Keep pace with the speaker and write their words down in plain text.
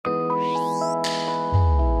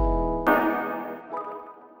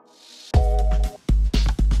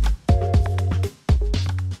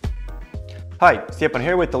Hi, Stepan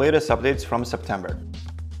here with the latest updates from September.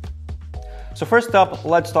 So first up,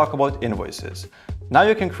 let's talk about invoices. Now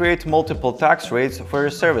you can create multiple tax rates for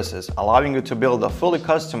your services, allowing you to build a fully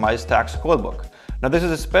customized tax codebook. Now this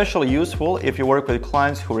is especially useful if you work with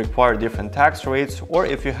clients who require different tax rates or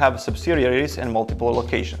if you have subsidiaries in multiple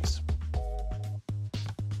locations.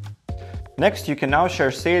 Next, you can now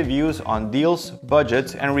share saved views on deals,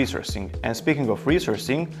 budgets, and resourcing. And speaking of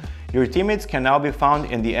resourcing, your teammates can now be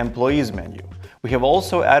found in the Employees menu. We have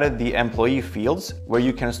also added the employee fields, where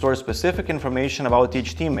you can store specific information about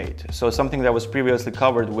each teammate, so something that was previously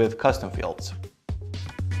covered with custom fields.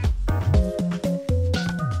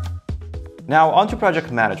 Now onto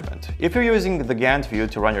project management. If you're using the Gantt view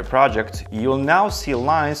to run your project, you'll now see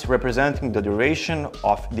lines representing the duration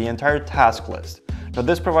of the entire task list. Now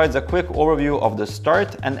this provides a quick overview of the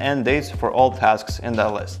start and end dates for all tasks in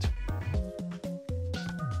that list.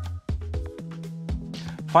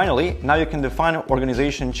 Finally, now you can define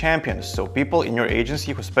organization champions, so people in your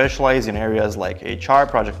agency who specialize in areas like HR,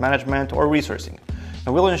 project management, or resourcing.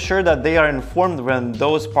 And we'll ensure that they are informed when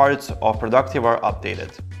those parts of Productive are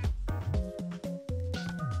updated.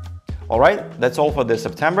 Alright, that's all for this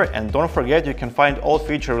September, and don't forget you can find all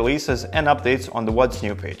feature releases and updates on the What's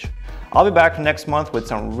New page. I'll be back next month with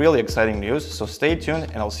some really exciting news, so stay tuned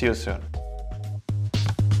and I'll see you soon.